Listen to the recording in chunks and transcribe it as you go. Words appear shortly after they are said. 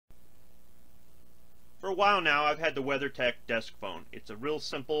a while now, I've had the WeatherTech desk phone. It's a real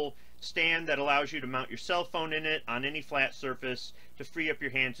simple stand that allows you to mount your cell phone in it on any flat surface to free up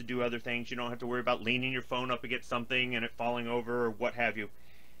your hands to do other things. You don't have to worry about leaning your phone up against something and it falling over or what have you.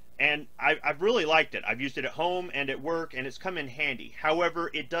 And I've really liked it. I've used it at home and at work, and it's come in handy. However,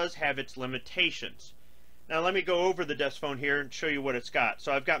 it does have its limitations. Now let me go over the desk phone here and show you what it's got.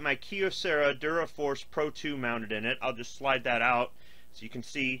 So I've got my Kyocera DuraForce Pro 2 mounted in it. I'll just slide that out so you can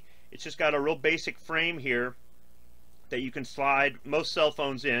see. It's just got a real basic frame here that you can slide most cell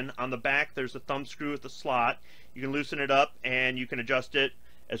phones in. On the back there's a thumb screw with a slot. You can loosen it up and you can adjust it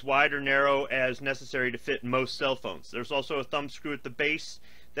as wide or narrow as necessary to fit most cell phones. There's also a thumb screw at the base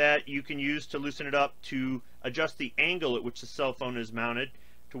that you can use to loosen it up to adjust the angle at which the cell phone is mounted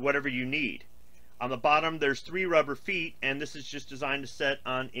to whatever you need. On the bottom there's 3 rubber feet, and this is just designed to set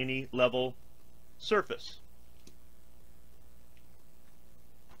on any level surface.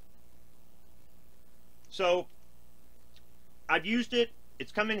 So I've used it,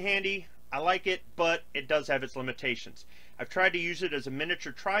 it's come in handy, I like it, but it does have its limitations. I've tried to use it as a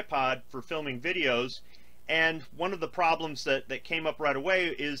miniature tripod for filming videos, and one of the problems that came up right away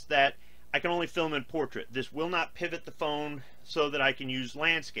is that I can only film in portrait. This will not pivot the phone so that I can use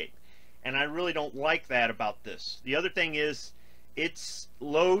landscape, and I really don't like that about this. The other thing is it's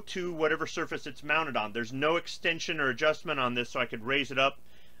low to whatever surface it's mounted on. There's no extension or adjustment on this, so I could raise it up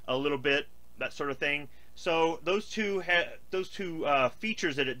a little bit, that sort of thing. So those two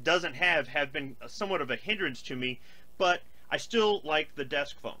features that it doesn't have been somewhat of a hindrance to me, but I still like the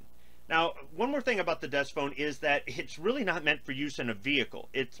desk phone. Now, one more thing about the desk phone is that it's really not meant for use in a vehicle.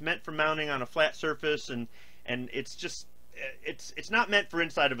 It's meant for mounting on a flat surface, and it's just it's not meant for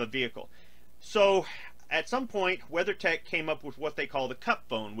inside of a vehicle. So at some point, WeatherTech came up with what they call the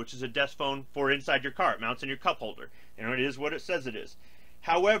CupFone, which is a desk phone for inside your car. It mounts in your cup holder. You know, it is what it says it is.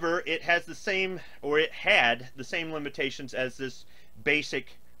 However, it has the same, or it had the same limitations as this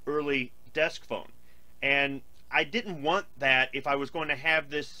basic early desk phone. And I didn't want that if I was going to have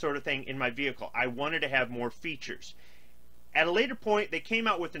this sort of thing in my vehicle. I wanted to have more features. At a later point, they came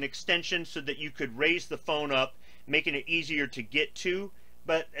out with an extension so that you could raise the phone up, making it easier to get to,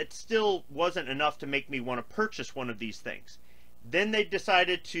 but it still wasn't enough to make me want to purchase one of these things. Then they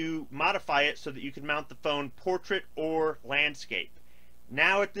decided to modify it so that you could mount the phone portrait or landscape.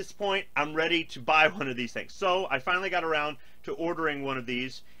 Now at this point, I'm ready to buy one of these things. So I finally got around to ordering one of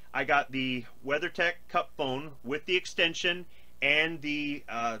these. I got the WeatherTech CupFone with the extension and the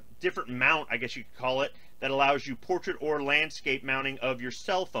different mount, I guess you could call it, that allows you portrait or landscape mounting of your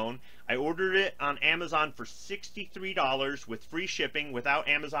cell phone. I ordered it on Amazon for $63 with free shipping without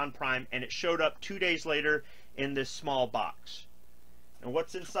Amazon Prime, and it showed up 2 days later in this small box. And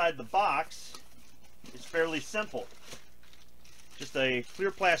what's inside the box is fairly simple. Just a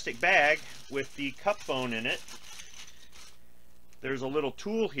clear plastic bag with the CupFone in it. There's a little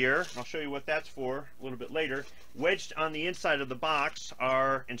tool here. I'll show you what that's for a little bit later. Wedged on the inside of the box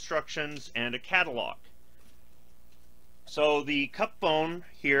are instructions and a catalog. So the CupFone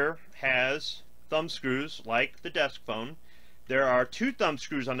here has thumb screws like the desk phone. There are 2 thumb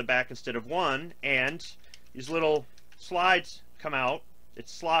screws on the back instead of 1, and these little slides come out.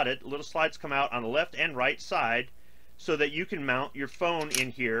 It's slotted. Little slides come out on the left and right side so that you can mount your phone in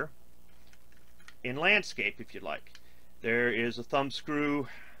here in landscape if you'd like. There is a thumb screw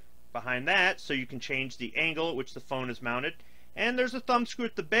behind that so you can change the angle at which the phone is mounted, and there's a thumb screw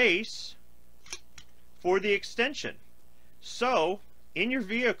at the base for the extension. So in your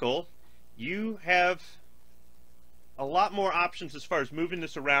vehicle you have a lot more options as far as moving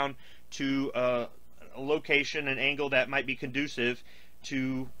this around to a location, an angle that might be conducive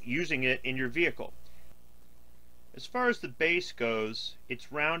to using it in your vehicle. As far as the base goes,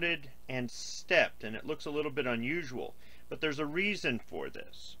 it's rounded and stepped, and it looks a little bit unusual, but there's a reason for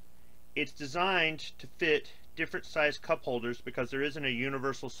this. It's designed to fit different size cup holders because there isn't a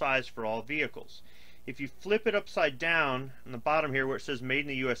universal size for all vehicles. If you flip it upside down on the bottom here where it says Made in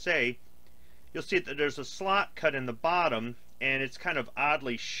the USA, you'll see that there's a slot cut in the bottom, and it's kind of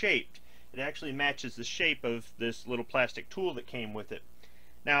oddly shaped. It actually matches the shape of this little plastic tool that came with it.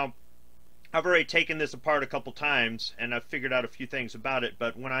 Now, I've already taken this apart a couple times and I've figured out a few things about it,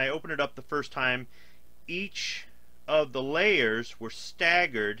 but when I opened it up the first time, each of the layers were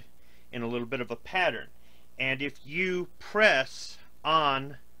staggered in a little bit of a pattern. And if you press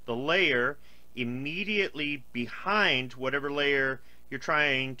on the layer immediately behind whatever layer you're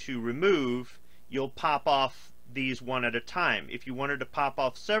trying to remove, you'll pop off these one at a time. If you wanted to pop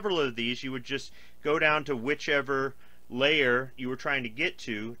off several of these, you would just go down to whichever layer you were trying to get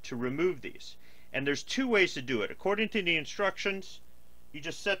to remove these. And there's 2 ways to do it. According to the instructions, you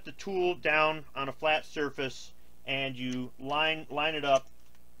just set the tool down on a flat surface and you line it up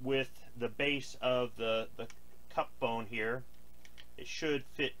with the base of the CupFone here. It should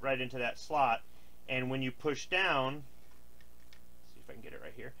fit right into that slot, and when you push down, let's see if I can get it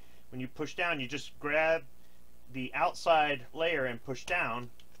right here. When you push down, you just grab the outside layer and push down,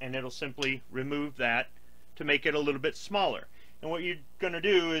 and it'll simply remove that to make it a little bit smaller. And what you're going to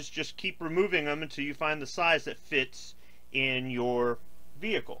do is just keep removing them until you find the size that fits in your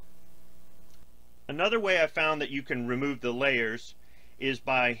vehicle. Another way I found that you can remove the layers is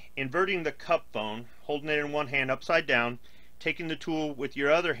by inverting the CupFone, holding it in one hand upside down, taking the tool with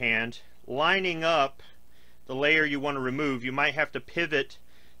your other hand, lining up the layer you want to remove. You might have to pivot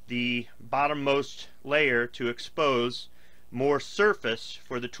the bottommost layer to expose more surface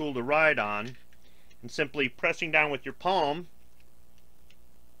for the tool to ride on, and simply pressing down with your palm,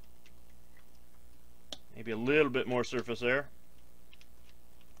 maybe a little bit more surface there,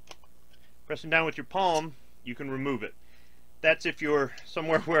 pressing down with your palm, you can remove it. That's if you're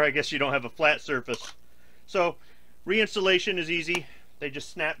somewhere where I guess you don't have a flat surface. So reinstallation is easy. They just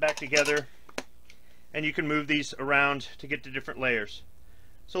snap back together, and you can move these around to get to different layers.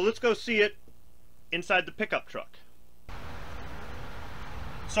 So let's go see it inside the pickup truck.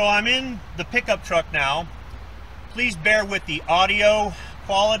 So I'm in the pickup truck now. Please bear with the audio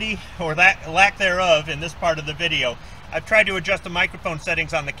quality or lack thereof in this part of the video. I've tried to adjust the microphone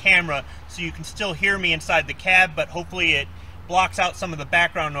settings on the camera so you can still hear me inside the cab, but hopefully it blocks out some of the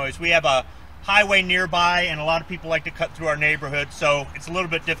background noise. We have a highway nearby and a lot of people like to cut through our neighborhood, so it's a little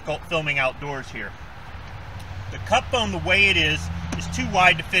bit difficult filming outdoors here. The CupFone, the way it is too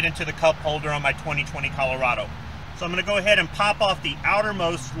wide to fit into the cup holder on my 2020 Colorado. So I'm going to go ahead and pop off the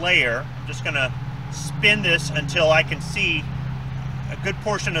outermost layer. I'm just going to spin this until I can see a good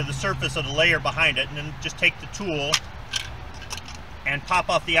portion of the surface of the layer behind it, and then just take the tool and pop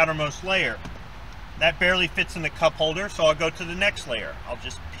off the outermost layer. That barely fits in the cup holder, so I'll go to the next layer. I'll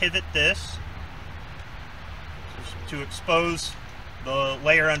just pivot this to expose the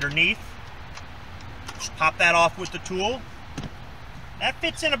layer underneath. Just pop that off with the tool. That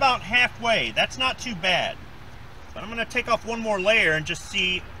fits in about halfway. That's not too bad. But I'm going to take off one more layer and just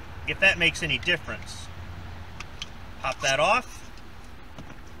see if that makes any difference. Pop that off.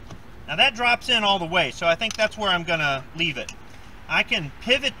 Now that drops in all the way, so I think that's where I'm going to leave it. I can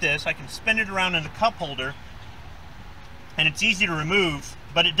pivot this, I can spin it around in the cup holder, and it's easy to remove,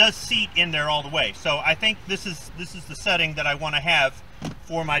 but it does seat in there all the way. So I think this is the setting that I want to have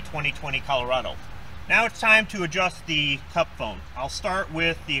for my 2020 Colorado. Now it's time to adjust the CupFone. I'll start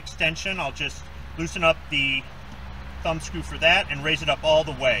with the extension. I'll just loosen up the thumb screw for that and raise it up all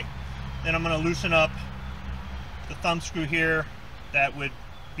the way. Then I'm going to loosen up the thumb screw here that would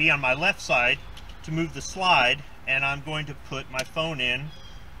be on my left side to move the slide, and I'm going to put my phone in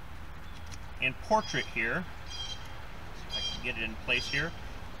portrait here. See if I can get it in place here.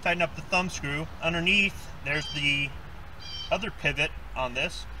 Tighten up the thumb screw. Underneath there's the other pivot on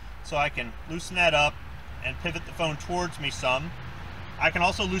this, so I can loosen that up and pivot the phone towards me some. I can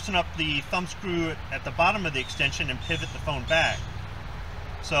also loosen up the thumb screw at the bottom of the extension and pivot the phone back.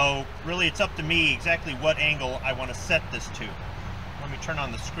 So really it's up to me exactly what angle I want to set this to. Let me turn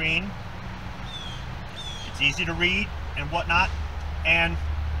on the screen. It's easy to read and whatnot, and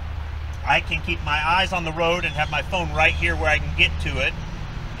I can keep my eyes on the road and have my phone right here where I can get to it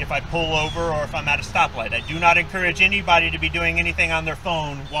if I pull over or if I'm at a stoplight. I do not encourage anybody to be doing anything on their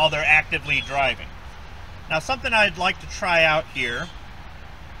phone while they're actively driving. Now something I'd like to try out here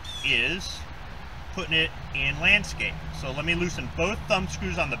is putting it in landscape. So let me loosen both thumb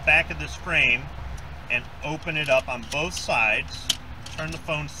screws on the back of this frame and open it up on both sides. Turn the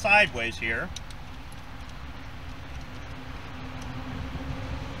phone sideways here.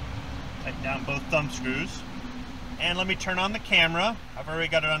 Tighten down both thumb screws. And let me turn on the camera. I've already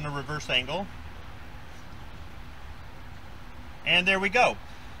got it on the reverse angle. And there we go.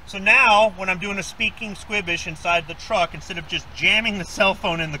 So now, when I'm doing a speaking squibbish inside the truck, instead of just jamming the cell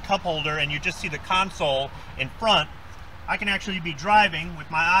phone in the cup holder and you just see the console in front, I can actually be driving with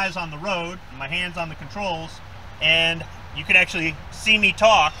my eyes on the road and my hands on the controls, and you can actually see me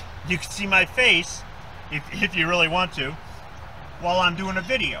talk. You can see my face, if you really want to, while I'm doing a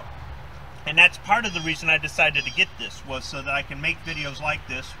video. And that's part of the reason I decided to get this, was so that I can make videos like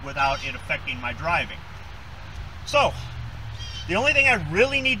this without it affecting my driving. So, the only thing I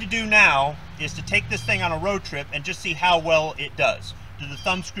really need to do now is to take this thing on a road trip and just see how well it does. Do the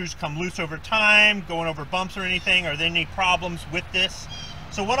thumb screws come loose over time, going over bumps or anything? Are there any problems with this?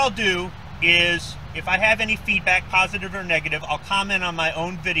 So what I'll do is, if I have any feedback, positive or negative, I'll comment on my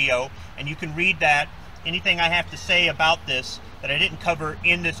own video, and you can read that. Anything I have to say about this that I didn't cover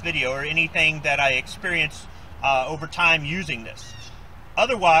in this video, or anything that I experienced over time using this.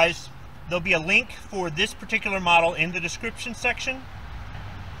 Otherwise, there'll be a link for this particular model in the description section,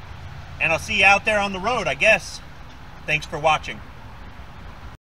 and I'll see you out there on the road, I guess. Thanks for watching.